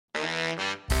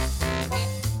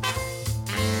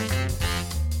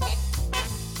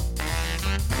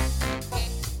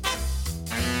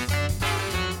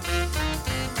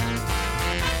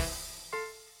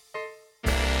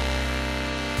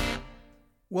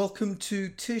Welcome to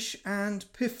Tish and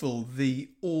Piffle, the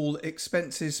all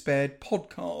expenses spared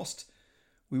podcast.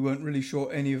 We weren't really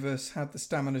sure any of us had the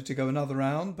stamina to go another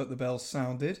round, but the bell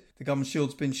sounded. The gum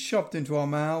shield's been shoved into our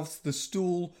mouths, the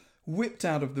stool whipped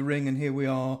out of the ring, and here we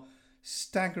are,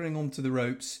 staggering onto the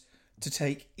ropes to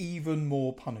take even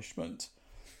more punishment.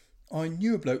 I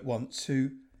knew a bloke once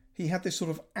who, he had this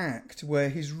sort of act where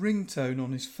his ringtone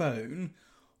on his phone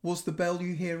was the bell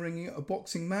you hear ringing at a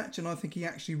boxing match, and I think he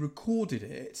actually recorded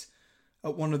it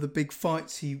at one of the big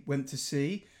fights he went to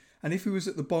see. And if he was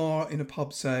at the bar in a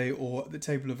pub, say, or at the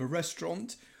table of a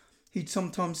restaurant, he'd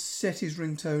sometimes set his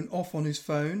ringtone off on his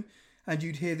phone and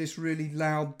you'd hear this really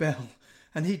loud bell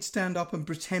and he'd stand up and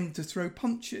pretend to throw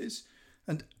punches.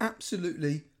 And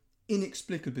absolutely,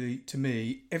 inexplicably to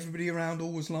me, everybody around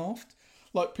always laughed.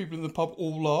 Like people in the pub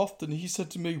all laughed, and he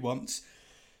said to me once,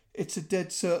 "It's a dead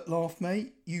cert laugh,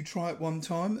 mate. You try it one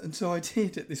time." And so I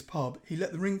did at this pub. He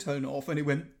let the ringtone off and it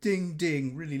went ding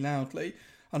ding really loudly.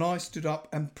 And I stood up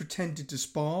and pretended to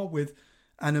spar with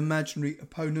an imaginary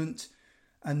opponent,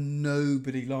 and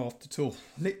nobody laughed at all.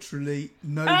 Literally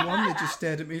no one. They just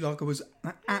stared at me like I was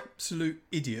an absolute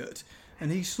idiot.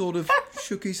 And he sort of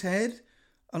shook his head,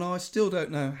 and I still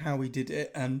don't know how he did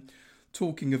it. And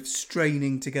talking of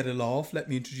straining to get a laugh, let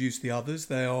me introduce the others.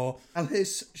 They are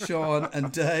Alice, Sean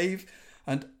and Dave,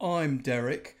 and I'm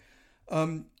Derek.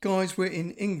 Guys, we're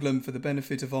in England for the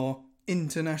benefit of our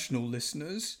international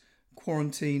listeners.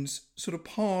 Quarantine's sort of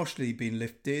partially been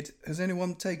lifted. Has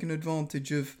anyone taken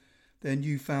advantage of their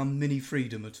newfound mini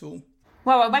freedom at all?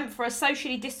 Well, I went for a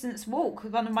socially distanced walk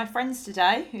with one of my friends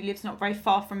today, who lives not very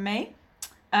far from me.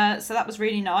 So that was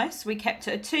really nice. We kept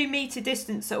at a 2 metre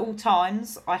distance at all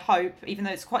times, I hope, even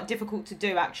though it's quite difficult to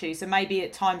do actually. So maybe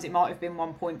at times it might have been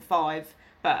 1.5,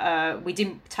 but we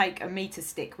didn't take a metre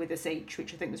stick with us each,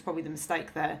 which I think was probably the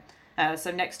mistake there.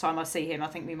 So next time I see him, I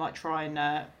think we might try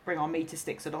and bring our meter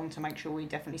sticks along to make sure we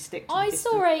definitely stick to the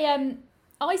distance.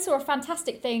 I saw a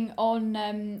fantastic thing on,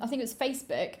 I think it was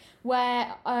Facebook,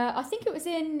 where I think it was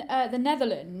in the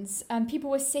Netherlands, and people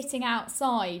were sitting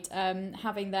outside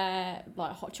having their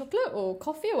like hot chocolate or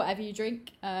coffee or whatever you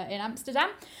drink in Amsterdam,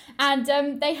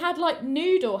 and they had like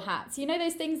noodle hats. You know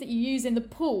those things that you use in the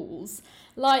pools?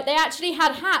 Like they actually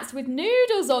had hats with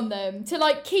noodles on them to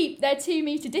like keep their 2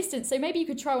 metre distance. So maybe you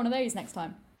could try one of those next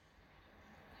time.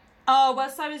 Oh, well,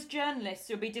 so as journalists,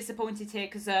 you'll be disappointed here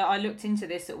because I looked into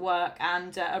this at work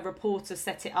and a reporter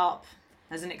set it up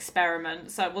as an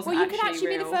experiment. So it wasn't Well, you could actually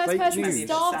be the first person to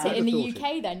start it in the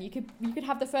UK then. You could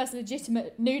have the first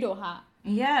legitimate noodle hat.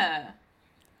 Yeah.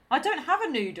 I don't have a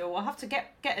noodle. I'll have to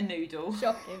get a noodle.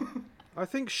 Shocking. I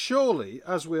think surely,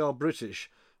 as we are British,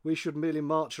 we should merely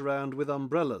march around with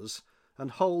umbrellas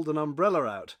and hold an umbrella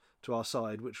out to our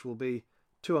side, which will be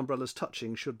 2 umbrellas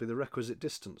touching should be the requisite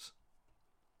distance.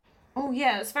 Oh,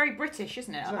 yeah, it's very British,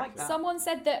 isn't it? Exactly. I like that. Someone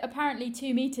said that apparently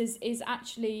 2 metres is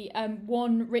actually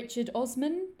one Richard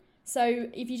Osman. So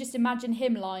if you just imagine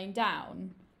him lying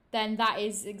down, then that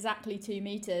is exactly 2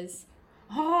 metres.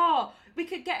 Oh, we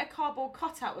could get a cardboard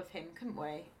cutout of him, couldn't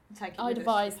we? Take it I'd with us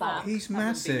advise to the park. that. He's That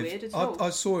wouldn't be massive. weird at all. I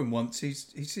saw him once.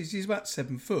 He's about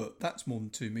 7 foot. That's more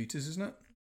than 2 metres, isn't it?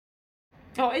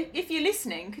 Oh, if you're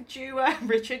listening, could you,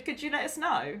 Richard, could you let us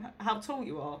know how tall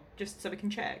you are, just so we can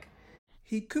check?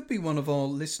 He could be one of our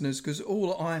listeners, because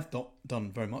all I've not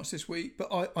done very much this week, but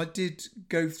I did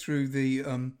go through the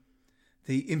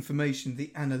information,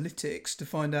 the analytics, to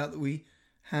find out that we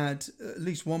had at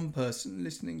least one person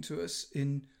listening to us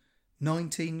in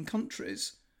 19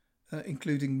 countries,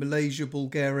 including Malaysia,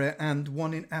 Bulgaria, and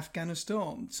one in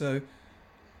Afghanistan. So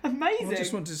Amazing. I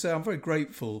just wanted to say I'm very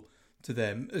grateful to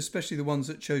them, especially the ones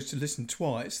that chose to listen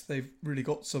twice. They've really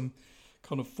got some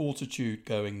kind of fortitude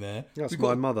going there. That's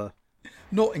my mother.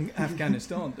 Not in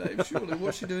Afghanistan, Dave, surely.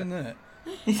 What's she doing there?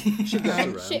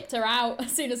 Shipped her out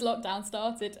as soon as lockdown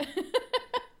started.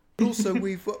 Also,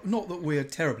 we've not that we're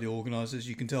terribly organised, as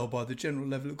you can tell by the general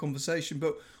level of conversation,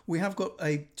 but we have got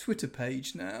a Twitter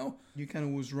page now. You can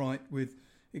always write with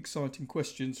exciting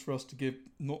questions for us to give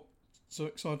not so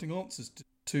exciting answers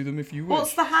to them if you wish.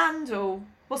 What's the handle?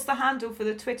 What's the handle for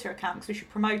the Twitter account? Because we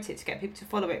should promote it to get people to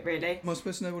follow it, really. Am I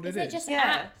supposed to know what Is it it is? just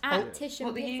Yeah. at Tish and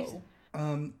What they use?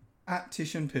 Piffle? At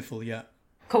Tish and Piffle, yeah.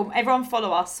 Cool. Everyone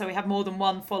follow us so we have more than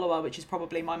one follower, which is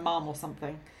probably my mum or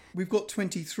something. We've got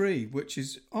 23, which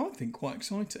is, I think, quite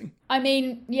exciting. I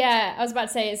mean, yeah, I was about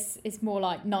to say it's more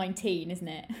like 19, isn't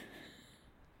it?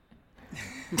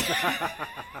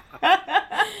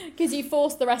 Because you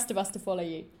forced the rest of us to follow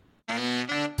you.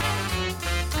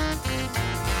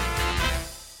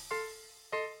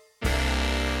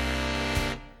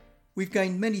 We've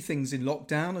gained many things in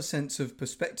lockdown, a sense of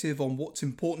perspective on what's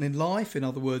important in life, in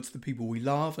other words, the people we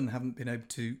love and haven't been able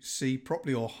to see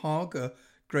properly or hug, a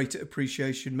greater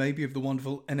appreciation maybe of the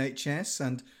wonderful NHS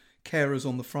and carers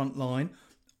on the front line.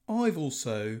 I've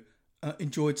also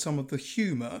enjoyed some of the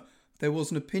humour. There was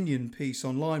an opinion piece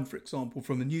online, for example,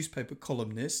 from a newspaper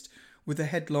columnist with the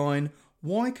headline,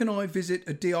 "Why can I visit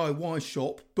a DIY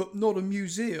shop but not a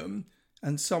museum?"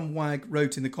 And some wag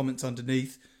wrote in the comments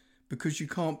underneath, "Because you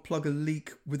can't plug a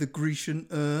leak with a Grecian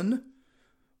urn,"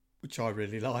 which I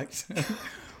really liked.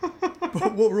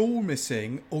 But what we're all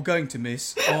missing, or going to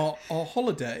miss, are our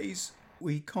holidays.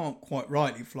 We can't quite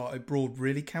rightly fly abroad,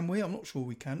 really, can we? I'm not sure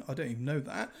we can. I don't even know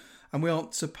that. And we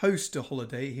aren't supposed to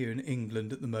holiday here in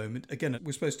England at the moment. Again,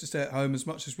 we're supposed to stay at home as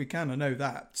much as we can. I know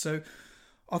that. So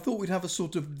I thought we'd have a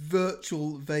sort of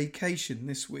virtual vacation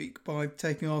this week by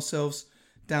taking ourselves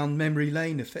down memory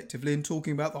lane, effectively, and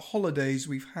talking about the holidays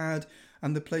we've had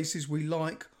and the places we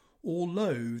like or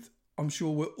loathe. I'm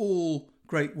sure we're all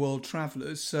great world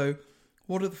travellers. So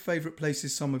what are the favourite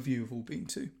places some of you have all been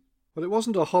to? Well, it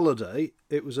wasn't a holiday,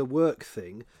 it was a work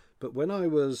thing. But when I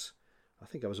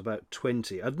think I was about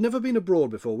 20. I'd never been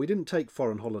abroad before. We didn't take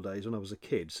foreign holidays when I was a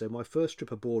kid. So my first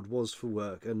trip abroad was for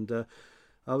work. And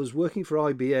I was working for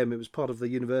IBM. It was part of the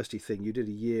university thing. You did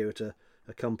a year at a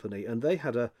company. And they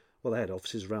had they had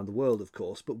offices around the world, of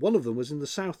course. But one of them was in the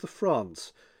south of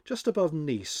France, just above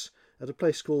Nice, at a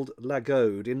place called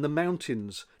Lagode, in the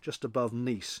mountains just above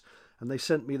Nice. And they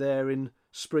sent me there in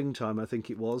springtime, I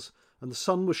think it was. And the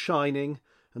sun was shining.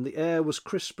 And the air was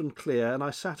crisp and clear, and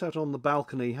I sat out on the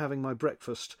balcony having my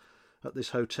breakfast at this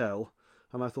hotel,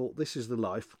 and I thought, this is the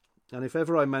life. And if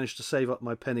ever I manage to save up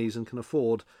my pennies and can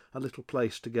afford a little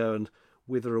place to go and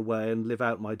wither away and live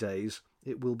out my days,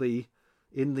 it will be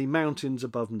in the mountains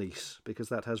above Nice, because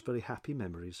that has very happy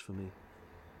memories for me.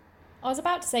 I was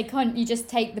about to say, can't you just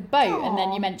take the boat? And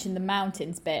then you mentioned the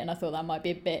mountains bit, and I thought that might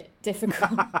be a bit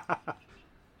difficult.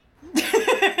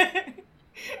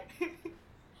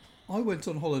 I went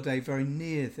on holiday very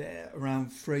near there,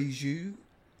 around Fréjus.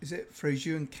 Is it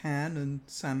Fréjus and Cannes and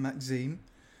Saint-Maxime?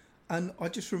 And I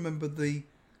just remember the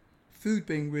food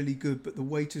being really good, but the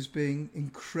waiters being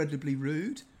incredibly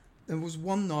rude. There was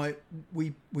one night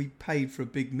we paid for a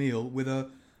big meal with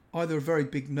either a very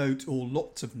big note or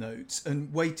lots of notes,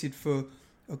 and waited for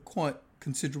a quite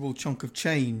considerable chunk of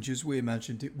change, as we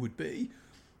imagined it would be.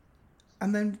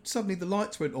 And then suddenly the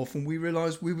lights went off and we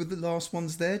realised we were the last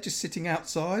ones there, just sitting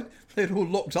outside. They'd all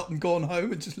locked up and gone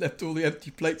home and just left all the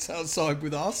empty plates outside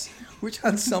with us, which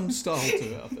had some style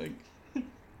to it, I think.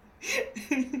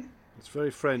 It's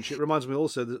very French. It reminds me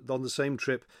also that on the same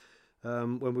trip,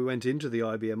 when we went into the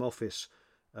IBM office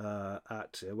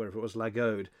at wherever it was,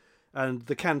 Lagode, and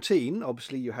the canteen,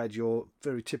 obviously you had your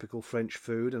very typical French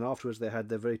food, and afterwards they had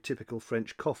their very typical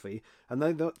French coffee, and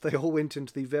they all went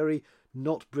into the very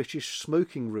not British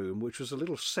smoking room, which was a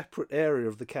little separate area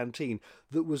of the canteen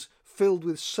that was filled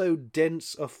with so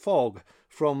dense a fog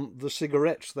from the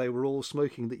cigarettes they were all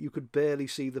smoking that you could barely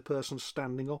see the person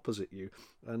standing opposite you.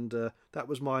 And that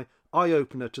was my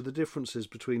eye-opener to the differences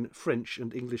between French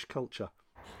and English culture.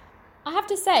 I have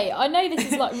to say, I know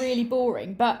this is like really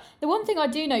boring, but the one thing I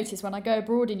do notice when I go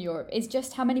abroad in Europe is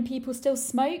just how many people still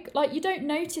smoke. Like, you don't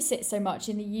notice it so much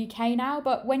in the UK now,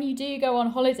 but when you do go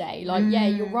on holiday, like, yeah,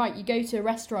 you're right, you go to a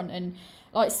restaurant and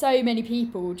like so many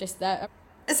people just there.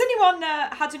 Has anyone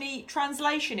had any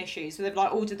translation issues where they've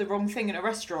like ordered the wrong thing in a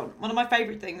restaurant? One of my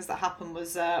favourite things that happened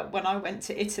was when I went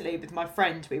to Italy with my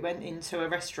friend. We went into a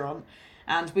restaurant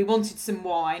and we wanted some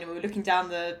wine, and we were looking down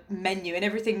the menu and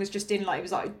everything was just in like, it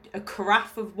was like a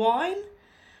carafe of wine.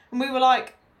 And we were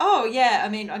like, oh yeah, I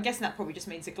mean, I'm guessing that probably just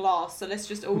means a glass, so let's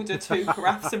just order 2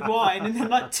 carafes of wine. And then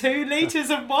like 2 litres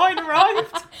of wine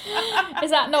arrived.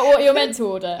 Is that not what you're meant to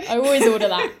order? I always order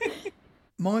that.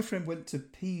 My friend went to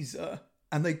Pisa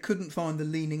and they couldn't find the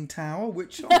Leaning Tower,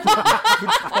 which I thought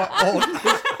was quite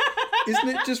odd. Isn't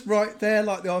it just right there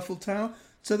like the Eiffel Tower?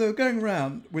 So they were going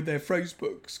around with their phrase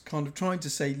books, kind of trying to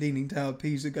say Leaning Tower,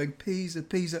 Pisa, going Pisa,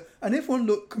 Pisa. And everyone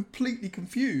looked completely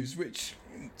confused, which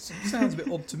sounds a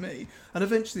bit odd to me. And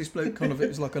eventually this bloke kind of, it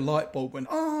was like a light bulb went,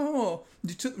 oh, and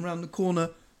he took them around the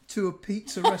corner to a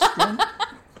pizza restaurant.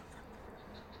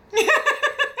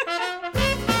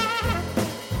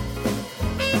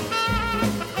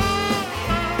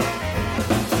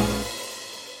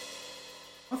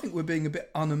 We're being a bit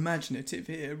unimaginative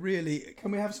here, really.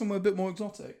 Can we have somewhere a bit more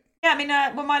exotic? Yeah, I mean,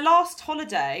 well, my last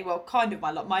holiday, well, kind of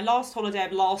my last holiday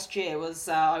of last year was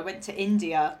I went to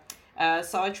India.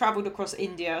 So I travelled across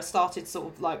India, started sort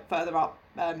of like further up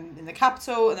in the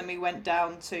capital, and then we went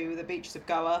down to the beaches of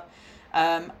Goa.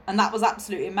 And that was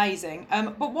absolutely amazing.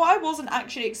 But what I wasn't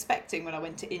actually expecting when I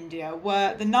went to India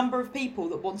were the number of people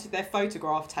that wanted their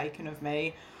photograph taken of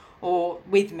me, or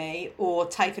with me, or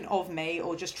taken of me,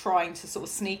 or just trying to sort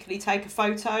of sneakily take a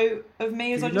photo of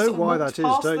me as I just sort of You know why walked that is,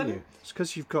 past don't them. you? It's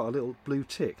because you've got a little blue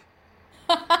tick.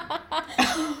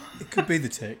 It could be the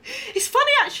tick. It's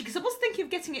funny actually, because I was thinking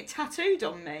of getting it tattooed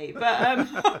on me, but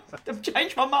I've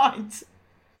changed my mind.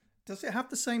 Does it have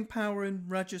the same power in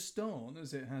Rajasthan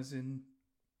as it has in,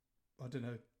 I don't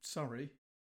know, Surrey?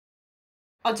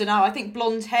 I don't know. I think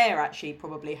blonde hair actually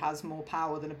probably has more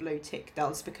power than a blue tick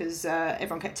does, because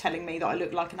everyone kept telling me that I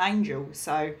look like an angel.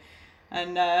 So,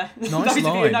 and those of you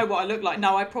who know what I look like,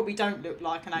 no, I probably don't look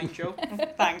like an angel.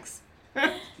 Thanks.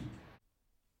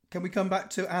 Can we come back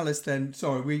to Alice then?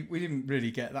 Sorry, we didn't really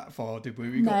get that far, did we?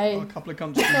 We got No. a couple of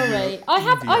countries. Sorry,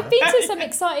 I've been to some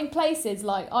exciting places.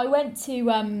 Like I went to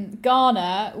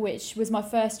Ghana, which was my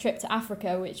first trip to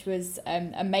Africa, which was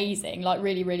amazing. Like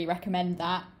really, really recommend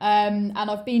that. And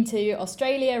I've been to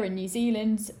Australia and New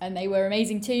Zealand, and they were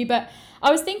amazing too. But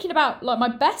I was thinking about like my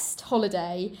best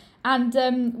holiday, and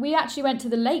we actually went to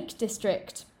the Lake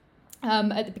District.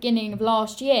 At the beginning of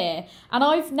last year, and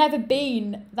I've never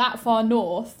been that far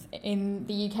north in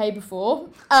the UK before,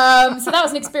 so that was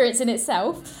an experience in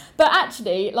itself. But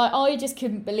actually, like I just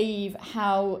couldn't believe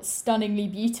how stunningly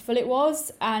beautiful it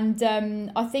was, and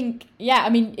I think, yeah, I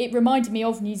mean, it reminded me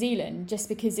of New Zealand just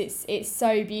because it's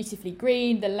so beautifully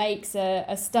green. The lakes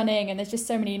are stunning, and there's just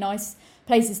so many nice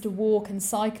places to walk and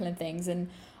cycle and things.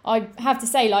 And I have to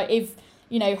say, like, if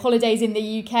holidays in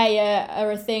the UK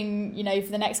are a thing,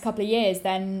 for the next couple of years,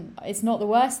 then it's not the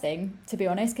worst thing, to be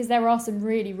honest, because there are some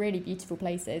really, really beautiful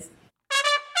places.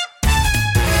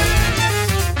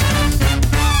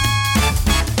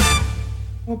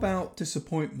 What about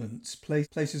disappointments,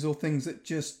 places or things that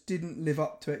just didn't live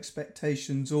up to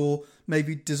expectations, or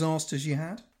maybe disasters you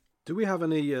had? Do we have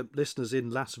any listeners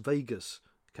in Las Vegas?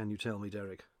 Can you tell me,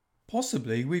 Derek?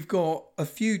 Possibly. We've got a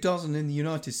few dozen in the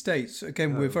United States.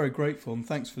 Again, we're very grateful and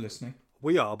thanks for listening.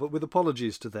 We are, but with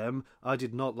apologies to them, I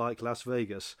did not like Las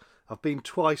Vegas. I've been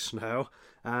twice now,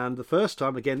 and the first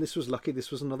time, again, this was lucky,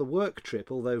 this was another work trip,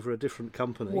 although for a different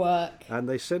company. Work. And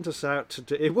they sent us out to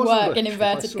do... It was work in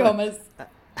inverted commas.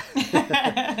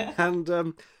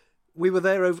 And we were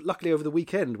there, luckily, over the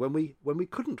weekend when we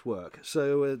couldn't work.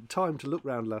 So time to look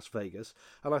round Las Vegas.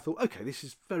 And I thought, OK, this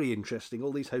is very interesting,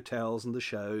 all these hotels and the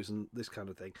shows and this kind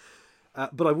of thing.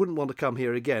 But I wouldn't want to come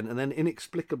here again. And then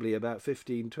inexplicably, about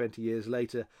 15, 20 years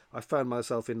later, I found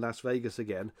myself in Las Vegas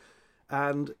again.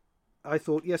 And I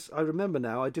thought, yes, I remember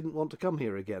now, I didn't want to come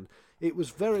here again. It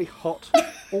was very hot.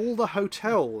 All the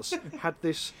hotels had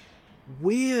this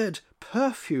weird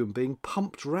perfume being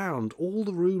pumped round all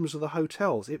the rooms of the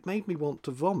hotels. It made me want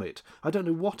to vomit. I don't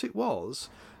know what it was.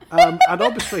 And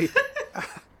obviously,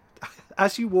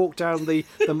 as you walk down the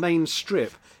main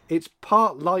strip, it's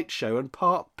part light show and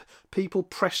part people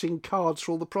pressing cards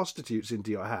for all the prostitutes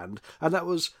into your hand. And that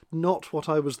was not what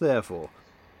I was there for.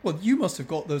 Well, you must have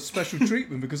got the special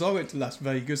treatment, because I went to Las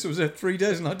Vegas. I was there 3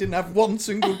 days and I didn't have one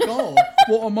single card.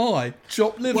 What am I?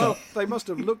 Chopped liver? Well, they must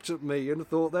have looked at me and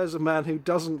thought, there's a man who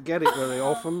doesn't get it very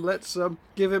often. Let's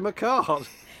give him a card.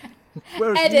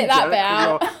 Whereas Edit you, that Derek, bit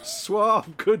out. with your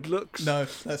suave good looks. No,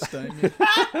 that's staying.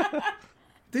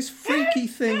 This freaky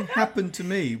thing happened to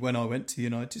me when I went to the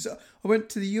United States. I went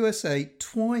to the USA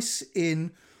twice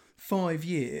in 5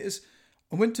 years.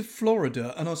 I went to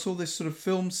Florida and I saw this sort of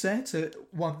film set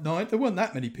one night. There weren't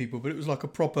that many people, but it was like a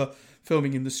proper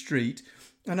filming in the street.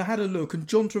 And I had a look, and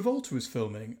John Travolta was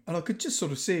filming. And I could just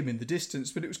sort of see him in the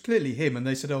distance, but it was clearly him. And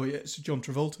they said, oh, yeah, it's a John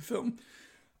Travolta film.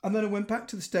 And then I went back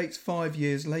to the States 5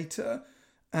 years later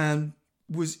and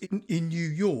was in New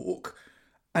York.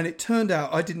 And it turned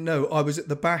out, I didn't know, I was at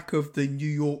the back of the New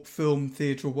York Film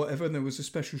Theatre or whatever, and there was a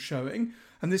special showing.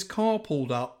 And this car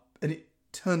pulled up, and it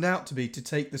turned out to be to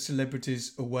take the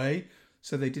celebrities away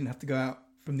so they didn't have to go out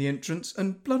from the entrance,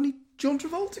 and bloody John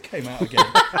Travolta came out again.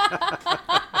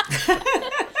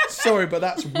 Sorry, but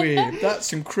that's weird. That's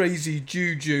some crazy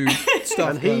juju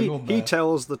stuff and going on there. he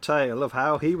tells the tale of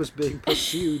how he was being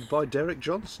pursued by Derek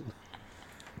Johnson.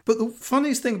 But the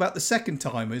funniest thing about the second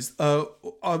time is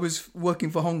I was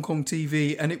working for Hong Kong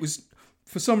TV, and it was,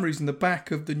 for some reason, the back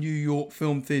of the New York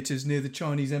film theatres near the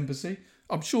Chinese embassy.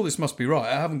 I'm sure this must be right.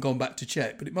 I haven't gone back to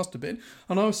check, but it must have been.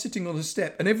 And I was sitting on a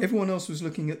step, and everyone else was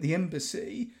looking at the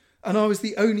embassy, and I was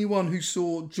the only one who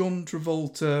saw John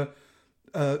Travolta,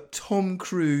 Tom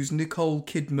Cruise, Nicole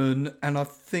Kidman, and I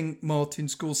think Martin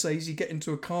Scorsese get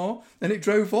into a car, and it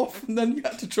drove off, and then you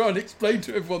had to try and explain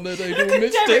to everyone that they'd all Look at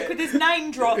missed Derek it. with his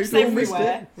name drops They'd all missed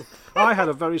everywhere. I had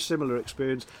a very similar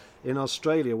experience. in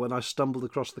Australia when I stumbled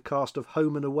across the cast of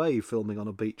Home and Away filming on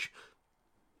a beach.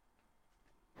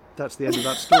 That's the end of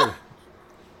that story.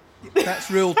 That's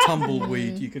real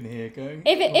tumbleweed you can hear going.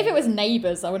 If it was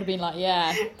Neighbours, I would have been like,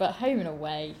 yeah, but Home and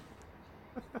Away.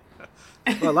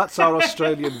 Well, that's our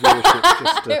Australian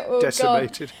viewership just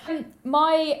decimated.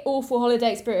 My awful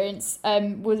holiday experience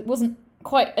wasn't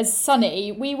quite as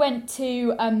sunny. We went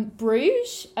to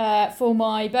Bruges for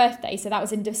my birthday, so that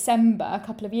was in December a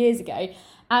couple of years ago.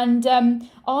 And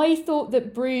I thought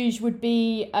that Bruges would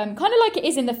be kind of like it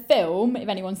is in the film, if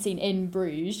anyone's seen In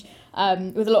Bruges,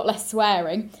 with a lot less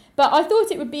swearing. But I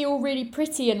thought it would be all really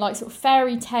pretty and like sort of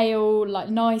fairy tale, like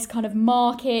nice kind of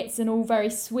markets and all very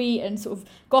sweet and sort of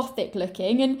gothic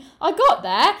looking. And I got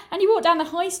there and you walk down the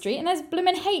high street and there's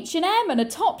blooming H&M and a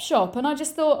Topshop. And I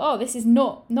just thought, oh, this is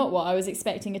not what I was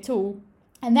expecting at all.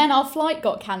 And then our flight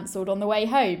got cancelled on the way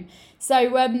home. So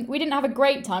we didn't have a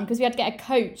great time because we had to get a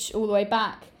coach all the way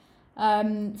back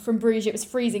from Bruges. It was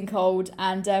freezing cold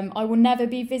and I will never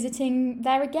be visiting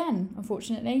there again,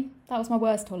 unfortunately. That was my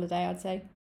worst holiday, I'd say.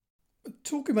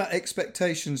 Talking about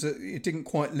expectations that it didn't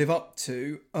quite live up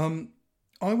to,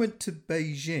 I went to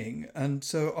Beijing and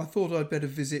so I thought I'd better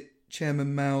visit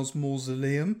Chairman Mao's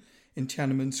mausoleum in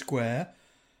Tiananmen Square.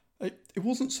 It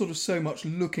wasn't sort of so much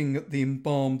looking at the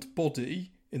embalmed body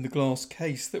in the glass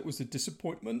case that was a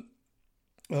disappointment.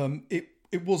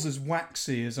 It was as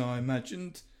waxy as I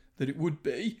imagined that it would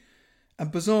be.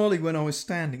 And bizarrely, when I was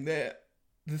standing there,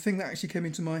 the thing that actually came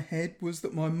into my head was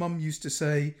that my mum used to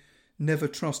say, never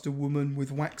trust a woman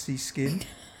with waxy skin.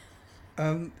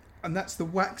 And that's the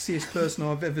waxiest person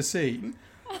I've ever seen.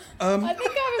 I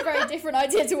think I have a very different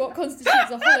idea to what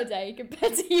constitutes a holiday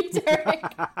compared to you, Derek.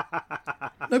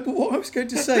 No, but what I was going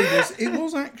to say was it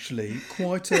was actually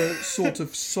quite a sort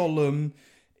of solemn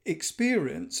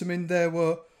experience. I mean, there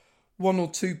were one or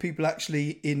two people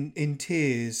actually in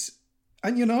tears.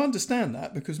 And, you know, I understand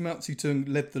that because Mao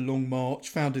Zedong led the Long March,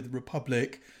 founded the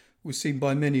Republic, was seen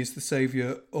by many as the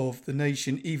saviour of the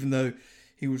nation, even though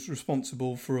he was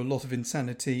responsible for a lot of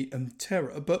insanity and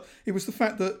terror. But it was the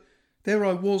fact that there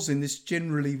I was in this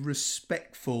generally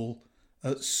respectful,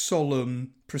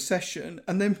 solemn procession.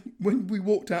 And then when we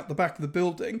walked out the back of the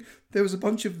building, there was a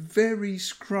bunch of very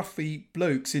scruffy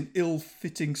blokes in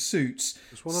ill-fitting suits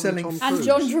selling... And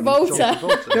John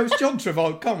Travolta. There was John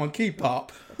Travolta. Come on, keep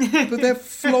up. But they're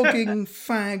flogging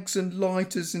fags and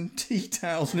lighters and tea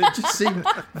towels. And it just seemed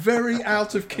very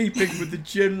out of keeping with the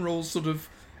general sort of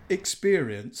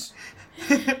experience.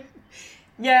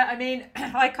 Yeah, I mean,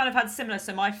 I kind of had similar.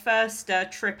 So my first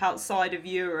trip outside of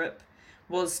Europe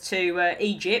was to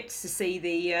Egypt to see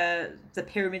the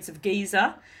pyramids of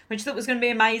Giza, which I thought was going to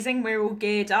be amazing. We were all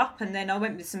geared up, and then I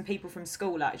went with some people from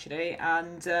school actually,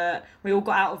 and we all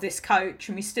got out of this coach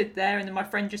and we stood there, and then my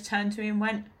friend just turned to me and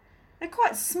went, "They're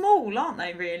quite small, aren't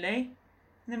they, really?"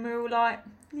 And then we were all like,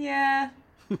 "Yeah."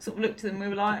 Sort of looked at them, we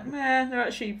were like, they're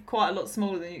actually quite a lot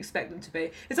smaller than you expect them to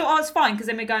be. I thought, oh, it's fine, because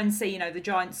then we go and see, you know, the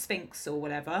giant Sphinx or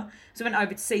whatever. So we went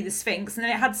over to see the Sphinx, and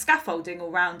then it had scaffolding all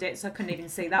around it, so I couldn't even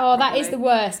see that. Oh, properly. That is the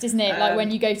worst, isn't it? Like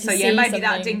when you go to see something. So yeah, maybe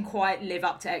that didn't quite live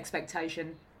up to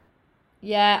expectation.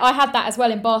 Yeah, I had that as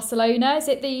well in Barcelona. Is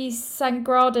it the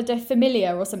Sagrada de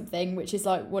Familia or something, which is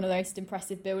like one of the most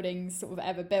impressive buildings sort of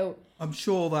ever built? I'm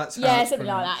sure that's how yeah, something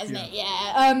like that, isn't it?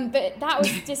 Yeah. But that was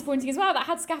disappointing as well. That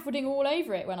had scaffolding all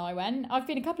over it when I went. I've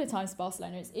been a couple of times to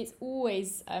Barcelona. It's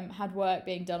always had work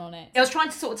being done on it. I was trying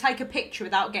to sort of take a picture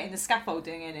without getting the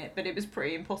scaffolding in it, but it was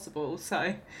pretty impossible.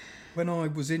 So when I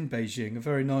was in Beijing, a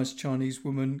very nice Chinese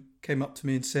woman came up to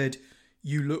me and said,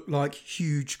 "You look like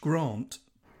Hugh Grant."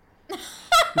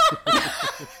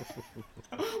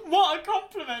 What a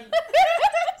compliment.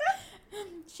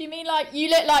 She mean like you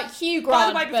look like Hugh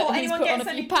Grant, way, but he's put on a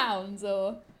few pounds,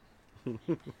 or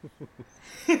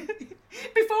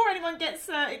before anyone gets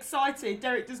excited,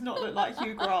 Derek does not look like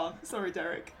Hugh Grant. Sorry,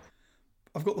 Derek.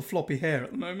 I've got the floppy hair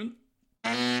at the moment.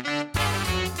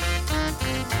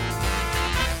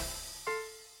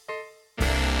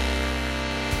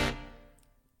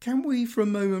 Can we for a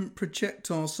moment project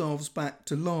ourselves back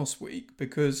to last week?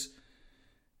 Because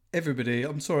everybody,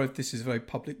 I'm sorry if this is a very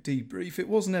public debrief, it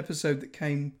was an episode that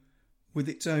came with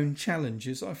its own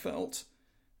challenges, I felt.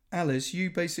 Alice,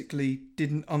 you basically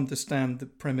didn't understand the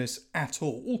premise at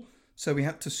all, so we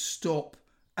had to stop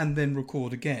and then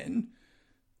record again.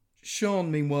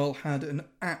 Sian, meanwhile, had an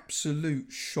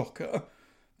absolute shocker.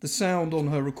 The sound on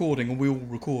her recording, and we all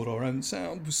record our own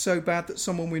sound, was so bad that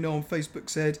someone we know on Facebook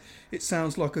said it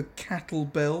sounds like a cattle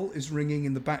bell is ringing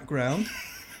in the background.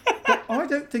 But I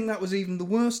don't think that was even the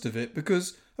worst of it,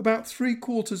 because about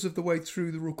 3/4 of the way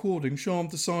through the recording, Sian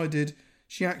decided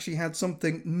she actually had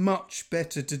something much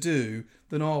better to do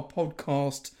than our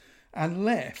podcast and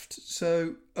left.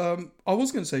 So I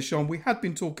was going to say, Sean, we had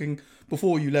been talking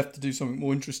before you left to do something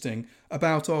more interesting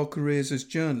about our careers as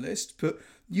journalists, but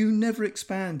you never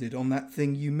expanded on that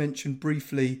thing you mentioned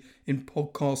briefly in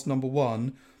podcast number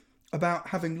 1 about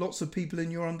having lots of people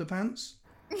in your underpants.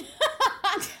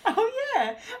 Oh,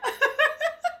 yeah.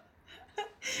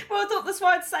 Well, I thought that's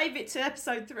why I'd save it to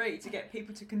episode 3 to get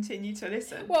people to continue to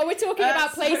listen. Well, we're talking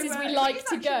about places we like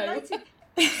to go.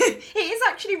 It is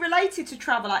actually related to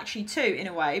travel, actually, too, in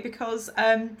a way, because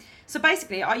so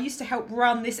basically I used to help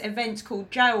run this event called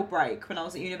Jailbreak when I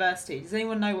was at university. Does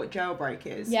anyone know what Jailbreak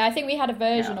is? Yeah, I think we had a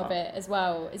version of it as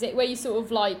well. Is it where you sort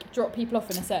of like drop people off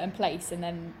in a certain place and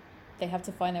then they have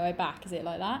to find their way back? Is it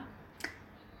like that?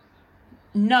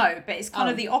 No, but it's kind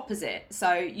of the opposite.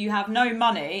 So you have no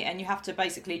money and you have to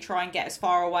basically try and get as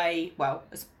far away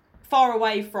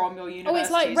from your university. Oh,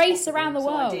 it's like race around the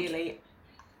world. Ideally,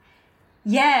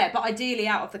 yeah, but ideally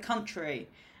out of the country.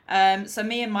 So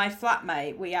me and my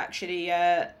flatmate, we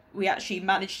actually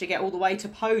managed to get all the way to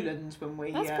Poland when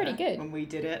we That's pretty good. when we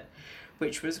did it,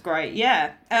 which was great.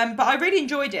 Yeah, but I really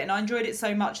enjoyed it, and I enjoyed it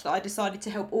so much that I decided to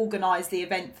help organise the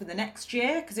event for the next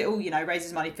year because it all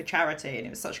raises money for charity, and it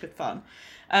was such good fun.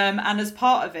 And as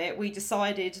part of it, we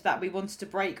decided that we wanted to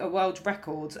break a world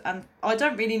record, and I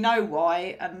don't really know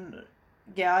why, and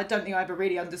yeah, I don't think I ever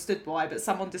really understood why, but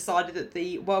someone decided that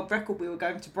the world record we were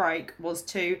going to break was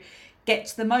to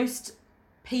get the most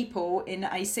people in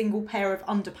a single pair of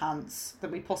underpants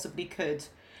that we possibly could.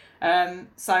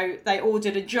 So they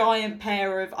ordered a giant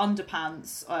pair of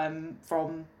underpants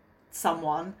from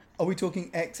someone. Are we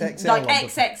talking XXL? Like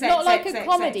XXL. Not like a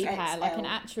comedy pair, like an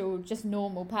actual just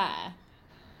normal pair.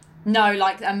 No,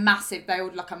 like a massive. They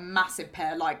ordered like a massive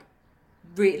pair, like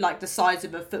the size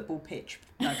of a football pitch.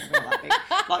 No, not that big.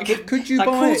 Like, could you like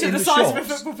buy it in the the size shops? of a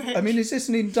football pitch. I mean, is this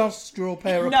an industrial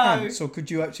pair of No. pants, or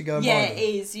could you actually go and buy Yeah, them? it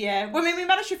is. Yeah. Well, I mean, we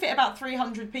managed to fit about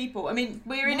 300 people. I mean,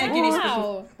 we're in the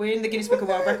Guinness Book of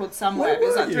World Records somewhere. But it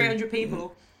was like 300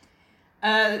 people.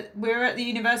 We're at the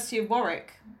University of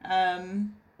Warwick.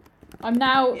 I'm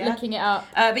now looking it up.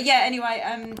 But yeah,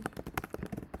 anyway,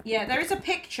 yeah, there is a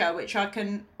picture which I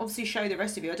can obviously show the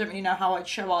rest of you. I don't really know how I'd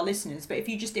show our listeners, but if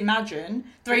you just imagine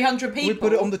 300 people. We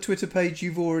put it on the Twitter page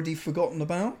you've already forgotten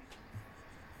about.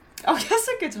 Oh, that's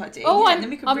a good idea. Oh, yeah, then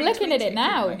we could I'm looking at retweet it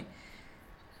now.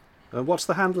 What's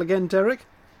the handle again, Derek?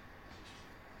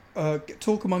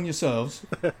 Talk among yourselves.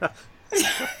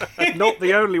 Not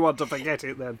the only one to forget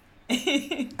it then.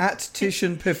 At Tish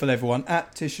and Piffle, everyone.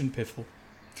 At Tish and Piffle.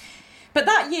 But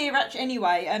that year, actually,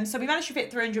 anyway, so we managed to fit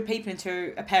 300 people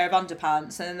into a pair of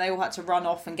underpants, and then they all had to run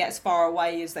off and get as far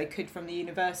away as they could from the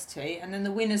university. And then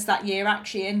the winners that year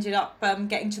actually ended up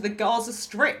getting to the Gaza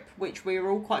Strip, which we were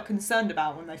all quite concerned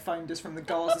about when they phoned us from the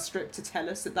Gaza Strip to tell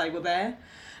us that they were there.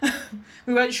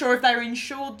 We weren't sure if they were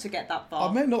insured to get that far.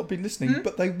 I may not have been listening,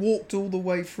 but they walked all the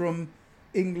way from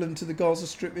England to the Gaza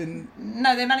Strip in...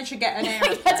 No, they managed to get an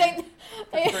aeroplane.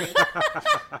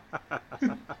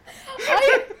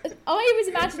 I was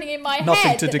imagining in my Nothing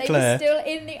head to that declare. they were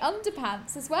still in the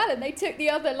underpants as well, and they took the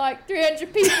other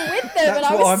 300 people with them, That's and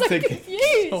I what was I'm so thinking.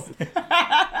 confused. 300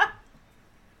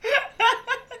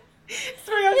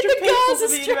 In the people Gaza from the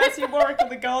Strip. University of Warwick on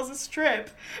the Gaza Strip.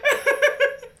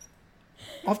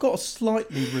 I've got a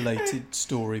slightly related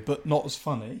story, but not as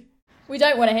funny. We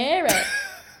don't want to hear it.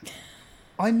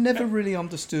 I never really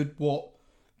understood what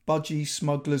budgie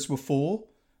smugglers were for.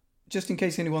 Just in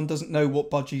case anyone doesn't know what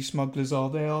budgie smugglers are,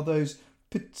 they are those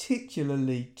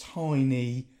particularly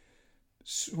tiny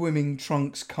swimming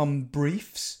trunks come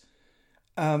briefs.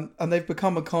 And they've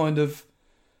become a kind of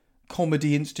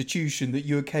comedy institution that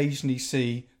you occasionally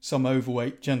see some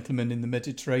overweight gentlemen in the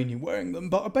Mediterranean wearing them.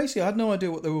 But basically I had no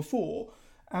idea what they were for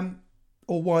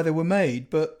or why they were made.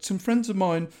 But some friends of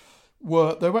mine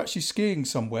they were actually skiing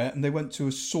somewhere and they went to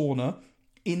a sauna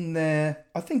in their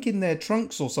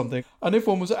trunks or something, and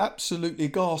everyone was absolutely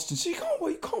aghast and said,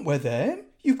 you can't wear them,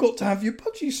 you've got to have your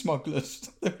budgie smugglers.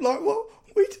 They're like, well,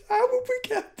 how would we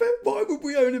get a pair? Why would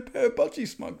we own a pair of budgie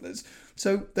smugglers?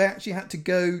 So they actually had to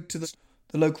go to the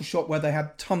local shop where they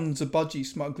had tons of budgie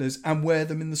smugglers and wear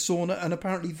them in the sauna, and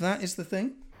apparently that is the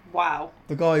thing. Wow.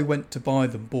 The guy who went to buy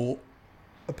them bought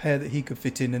a pair that he could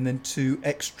fit in and then 2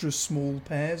 extra small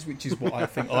pairs, which is what I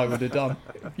think I would have done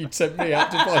if you'd sent me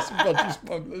out to buy some budgie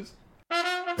smugglers.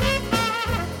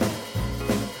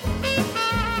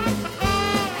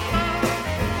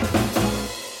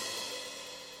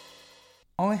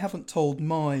 I haven't told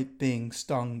my being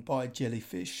stung by a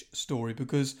jellyfish story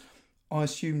because I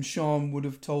assume Sian would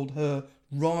have told her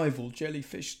rival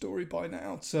jellyfish story by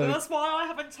now. So Well, that's why I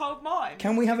haven't told mine.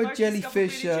 can we have a Both discovered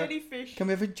jellyfish? really jellyfish. Can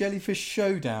we have a jellyfish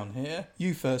showdown here?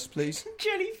 You first, please.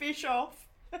 Jellyfish off.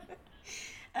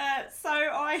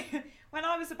 When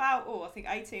I was about, I think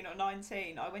 18 or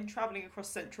 19, I went travelling across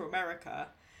Central America,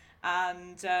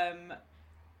 and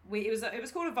it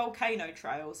was called a volcano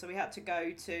trail. So we had to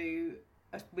go to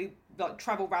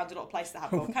travel around a lot of places that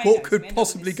have volcanoes. What could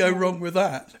possibly go wrong with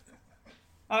that?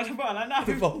 I know.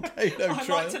 The volcano I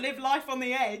trail. like to live life on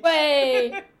the edge.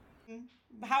 Wait.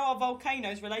 How are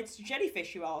volcanoes related to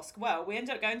jellyfish, you ask? Well, we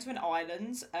ended up going to an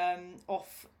island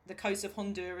off the coast of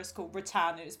Honduras called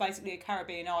Ratan. It was basically a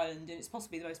Caribbean island, and it's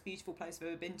possibly the most beautiful place I've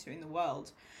ever been to in the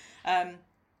world.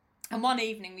 And one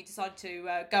evening we decided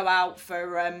to go out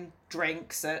for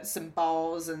drinks at some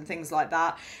bars and things like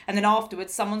that. And then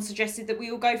afterwards someone suggested that we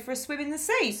all go for a swim in the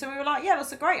sea. So we were like, yeah,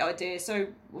 that's a great idea. So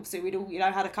obviously we'd all,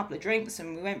 had a couple of drinks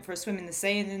and we went for a swim in the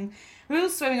sea. And then we were all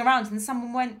swimming around and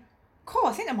someone went, cool,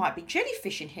 I think there might be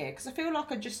jellyfish in here because I feel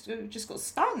like I just got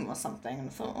stung or something. And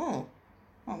I thought, oh,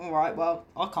 all right, well,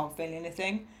 I can't feel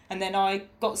anything. And then I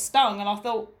got stung and I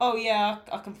thought, oh yeah,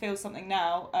 I can feel something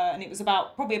now. And it was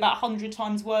probably about 100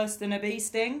 times worse than a bee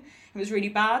sting. It was really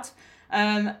bad.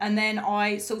 And then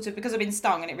I because I'd been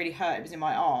stung and it really hurt, it was in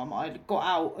my arm, I got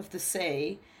out of the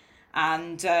sea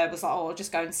and was like, I'll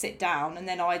just go and sit down. And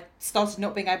then I started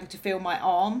not being able to feel my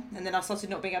arm, and then I started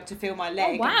not being able to feel my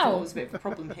leg. Oh, wow. And I thought it was a bit of a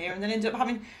problem here. And then ended up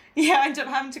having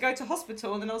to go to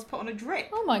hospital, and then I was put on a drip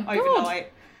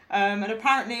overnight. And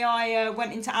apparently I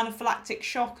went into anaphylactic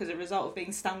shock as a result of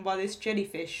being stung by this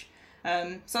jellyfish.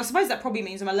 So I suppose that probably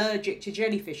means I'm allergic to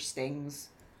jellyfish stings.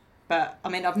 But, I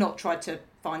mean, I've not tried to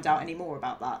find out any more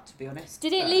about that, to be honest.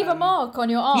 Did it leave a mark on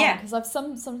your arm? Yeah. Because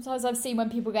sometimes I've seen when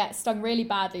people get stung really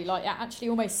badly, like it actually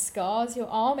almost scars your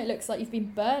arm. It looks like you've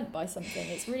been burnt by something.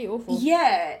 It's really awful.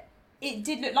 Yeah, it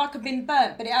did look like I'd been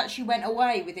burnt, but it actually went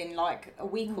away within like a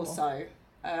week or so,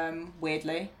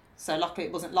 weirdly. So luckily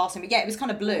it wasn't lasting. But yeah, it was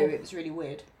kind of blue. It was really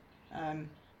weird. But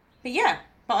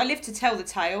I lived to tell the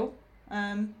tale.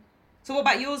 So what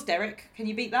about yours, Derek? Can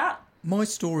you beat that? My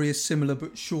story is similar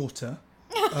but shorter.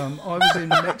 I was in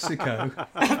Mexico.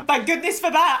 Thank goodness for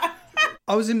that.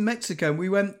 I was in Mexico and we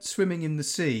went swimming in the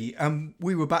sea, and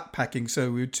we were backpacking,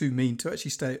 so we were too mean to actually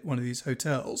stay at one of these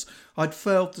hotels. I'd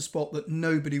failed to spot that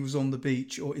nobody was on the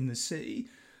beach or in the sea.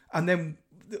 And then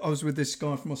I was with this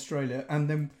guy from Australia, and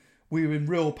then we were in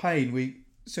real pain.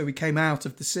 So we came out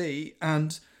of the sea,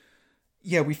 and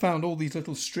we found all these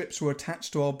little strips were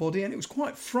attached to our body, and it was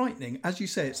quite frightening. As you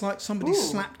say, it's like somebody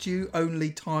slapped you only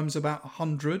times about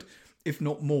 100, if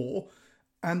not more.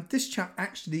 And this chap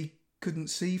actually couldn't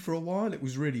see for a while. It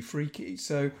was really freaky.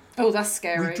 So that's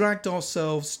scary. We dragged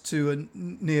ourselves to a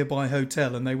nearby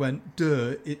hotel, and they went,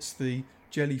 duh, it's the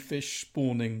jellyfish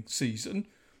spawning season,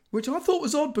 which I thought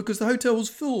was odd because the hotel was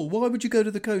full. Why would you go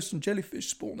to the coast on jellyfish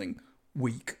spawning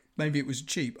week? Maybe it was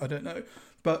cheap, I don't know.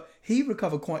 But he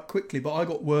recovered quite quickly, but I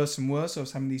got worse and worse. I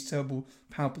was having these terrible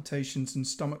palpitations and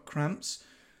stomach cramps,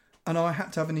 and I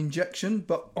had to have an injection,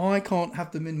 but I can't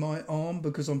have them in my arm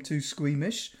because I'm too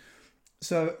squeamish.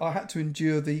 So I had to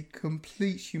endure the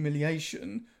complete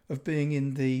humiliation of being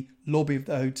in the lobby of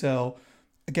the hotel,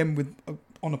 again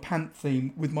on a pant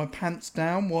theme, with my pants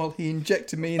down while he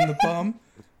injected me in the bum.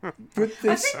 With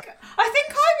this I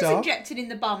think I was injected in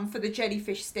the bum for the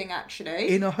jellyfish sting, actually.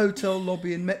 in a hotel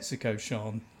lobby in Mexico,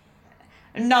 Sean.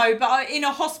 No, but in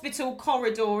a hospital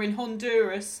corridor in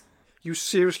Honduras. You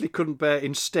seriously couldn't bear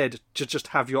instead to just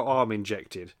have your arm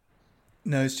injected?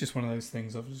 No, it's just one of those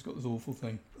things. I've just got this awful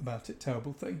thing about it,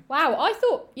 terrible thing. Wow, I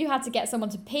thought you had to get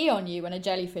someone to pee on you when a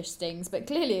jellyfish stings, but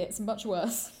clearly it's much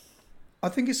worse. I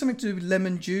think it's something to do with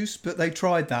lemon juice, but they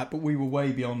tried that, but we were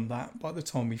way beyond that by the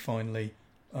time we finally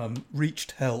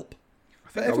reached help.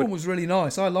 But everyone was really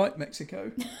nice. I like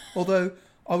Mexico. Although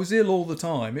I was ill all the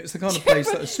time. It's the kind of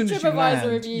place that as soon as you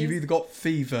land, you've either got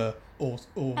fever or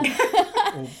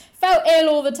felt ill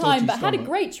all the time, but stomach. had a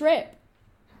great trip.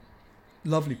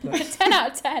 Lovely place. 10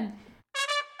 out of 10.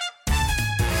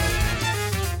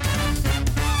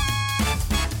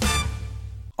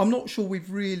 I'm not sure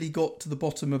we've really got to the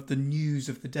bottom of the news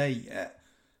of the day yet.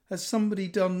 Has somebody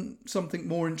done something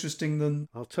more interesting than...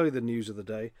 I'll tell you the news of the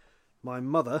day. My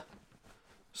mother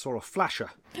saw a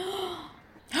flasher.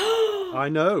 I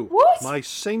know. What? My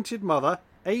sainted mother,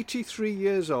 83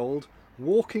 years old,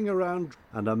 walking around,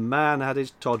 and a man had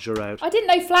his todger out. I didn't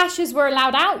know flashes were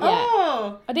allowed out yet.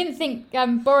 Oh! I didn't think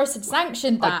Boris had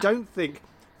sanctioned that. I don't think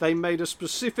they made a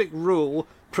specific rule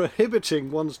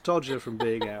prohibiting one's todger from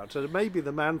being out. And maybe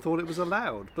the man thought it was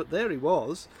allowed, but there he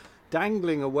was,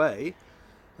 dangling away.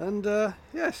 And,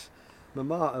 yes,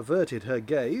 Mama averted her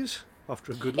gaze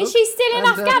after a good look. Is she still in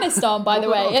And, Afghanistan, by the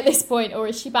well, way, at this point, or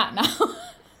is she back now?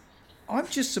 I'm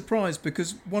just surprised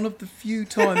because one of the few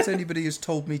times anybody has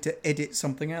told me to edit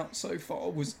something out so far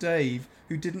was Dave,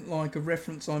 who didn't like a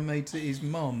reference I made to his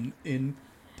mum in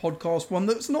podcast one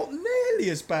that's not nearly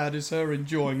as bad as her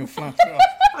enjoying a flasher.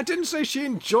 I didn't say she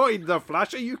enjoyed the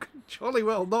flasher. You can jolly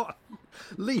well not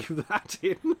leave that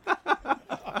in.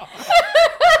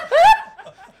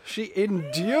 She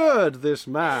endured this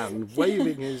man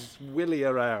waving his willy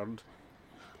around.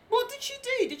 What did she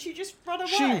do? Did she just run away?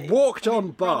 She walked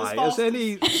on by as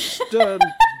any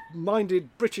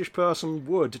stern-minded British person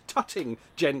would, tutting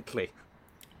gently.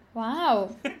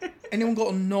 Wow. Anyone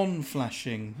got a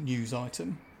non-flashing news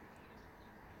item?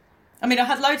 I mean, I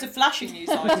had loads of flashing news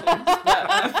items.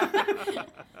 But,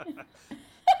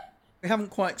 We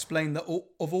haven't quite explained that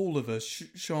of all of us,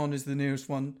 Sean is the nearest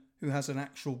one who has an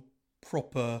actual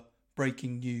proper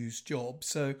breaking news job.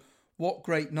 So what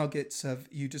great nuggets have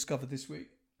you discovered this week?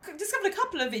 I've discovered a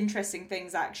couple of interesting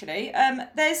things, actually.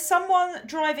 There's someone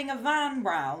driving a van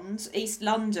round East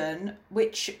London,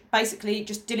 which basically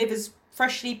just delivers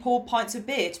freshly poured pints of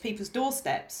beer to people's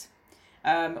doorsteps,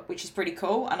 which is pretty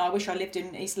cool. And I wish I lived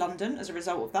in East London as a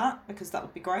result of that, because that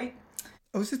would be great.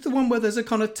 Oh, is this the one where there's a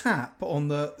kind of tap on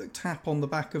the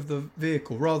back of the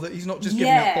vehicle? Rather, he's not just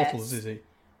giving out bottles, is he?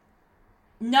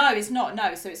 No, it's not.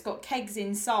 No, so it's got kegs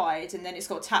inside, and then it's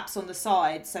got taps on the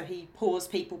side. So he pours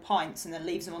people pints and then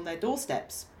leaves them on their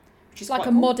doorsteps, which is Like quite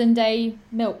a cool. modern day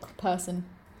milk person.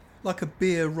 Like a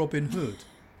beer Robin Hood.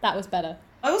 That was better.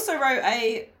 I also wrote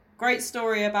a great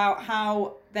story about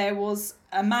how there was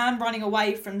a man running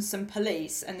away from some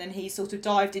police, and then he sort of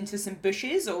dived into some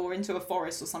bushes or into a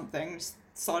forest or something, just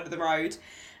side of the road.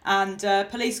 And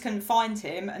police couldn't find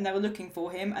him, and they were looking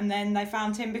for him, and then they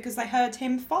found him because they heard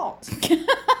him fart.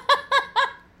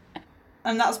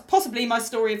 And that was possibly my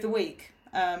story of the week.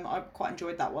 I quite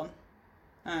enjoyed that one.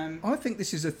 I think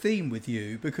this is a theme with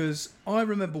you because I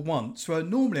remember once, well,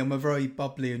 normally I'm a very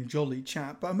bubbly and jolly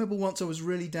chap, but I remember once I was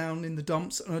really down in the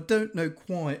dumps, and I don't know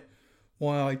quite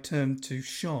why I turned to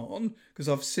Sian, because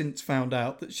I've since found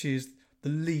out that she is the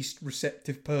least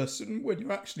receptive person when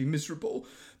you're actually miserable.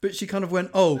 But she kind of went,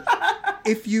 oh,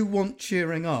 if you want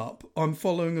cheering up, I'm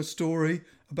following a story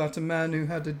about a man who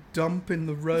had a dump in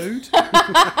the road.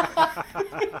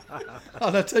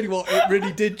 And I tell you what, it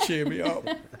really did cheer me up.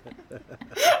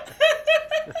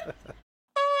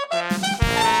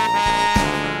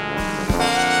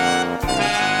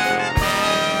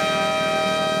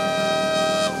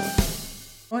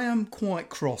 I am quite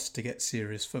cross, to get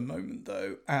serious for a moment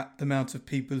though, at the amount of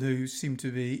people who seem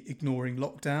to be ignoring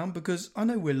lockdown, because I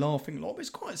know we're laughing a lot, but it's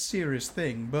quite a serious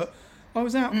thing. But I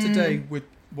was out today with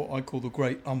what I call the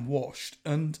great unwashed,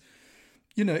 and,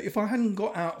 you know, if I hadn't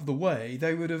got out of the way,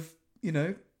 they would have, you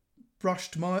know,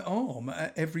 brushed my arm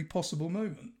at every possible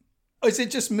moment. Is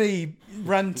it just me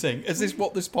ranting? Is this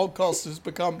what this podcast has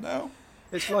become now?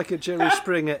 It's like a Jerry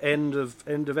Springer end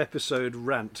of episode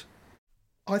rant.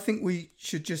 I think we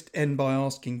should just end by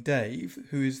asking Dave,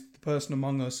 who is the person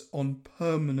among us on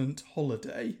permanent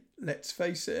holiday, let's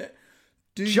face it.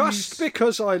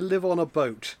 Because I live on a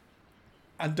boat.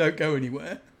 And don't go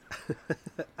anywhere.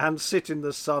 And sit in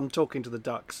the sun talking to the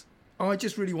ducks. I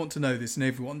just really want to know this, and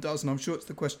everyone does, and I'm sure it's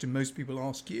the question most people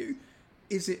ask you.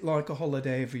 Is it like a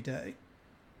holiday every day?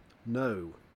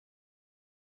 No.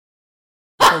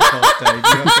 Podcast, Dave.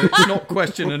 It's not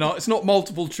question and it's not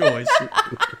multiple choice.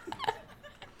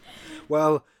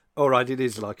 Well, all right, it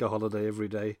is like a holiday every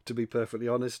day, to be perfectly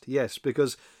honest. Yes,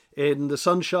 because in the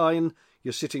sunshine,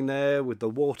 you're sitting there with the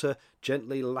water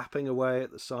gently lapping away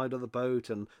at the side of the boat,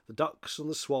 and the ducks and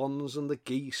the swans and the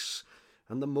geese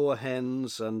and the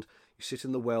moorhens, and you sit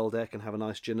in the well deck and have a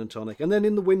nice gin and tonic. And then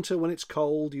in the winter, when it's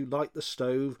cold, you light the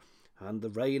stove and the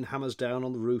rain hammers down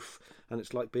on the roof, and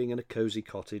it's like being in a cosy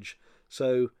cottage.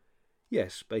 So,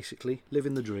 yes, basically,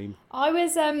 living the dream. I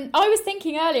was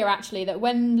thinking earlier, actually, that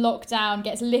when lockdown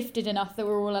gets lifted enough that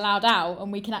we're all allowed out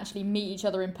and we can actually meet each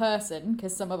other in person,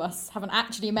 because some of us haven't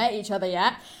actually met each other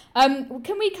yet,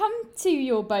 can we come to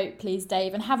your boat, please,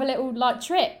 Dave, and have a little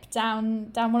trip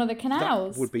down one of the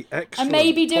canals? That would be excellent. And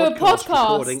maybe do a podcast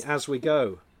recording as we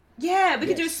go. Yeah, we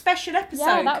could do a special episode,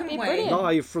 Yeah, that would couldn't be we? brilliant.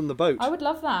 Live from the boat. I would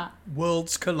love that.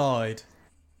 Worlds collide.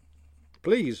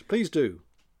 Please do.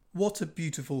 What a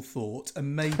beautiful thought,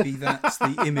 and maybe that's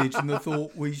the image and the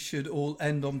thought we should all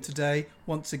end on today.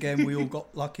 Once again, we all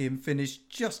got lucky and finished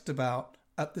just about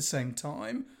at the same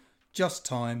time. Just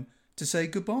time to say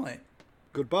goodbye.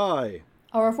 Goodbye.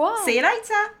 Au revoir. See you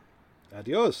later.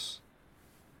 Adios.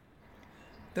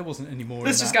 There wasn't any more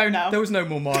Let's in just that. go now. There was no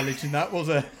more mileage in that, was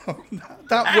there?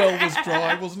 That well was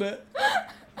dry, wasn't it?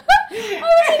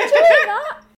 I was enjoying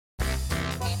that.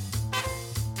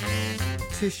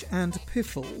 Tish and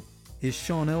Piffle is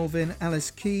Sean Elvin, Alice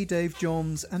Key, Dave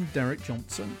Johns and Derek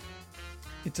Johnson.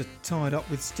 It's a tied up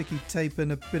with sticky tape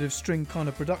and a bit of string kind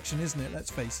of production, isn't it?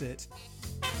 Let's face it.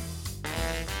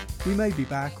 We may be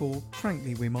back, or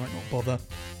frankly we might not bother.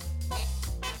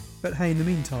 But hey, in the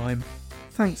meantime,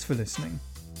 thanks for listening.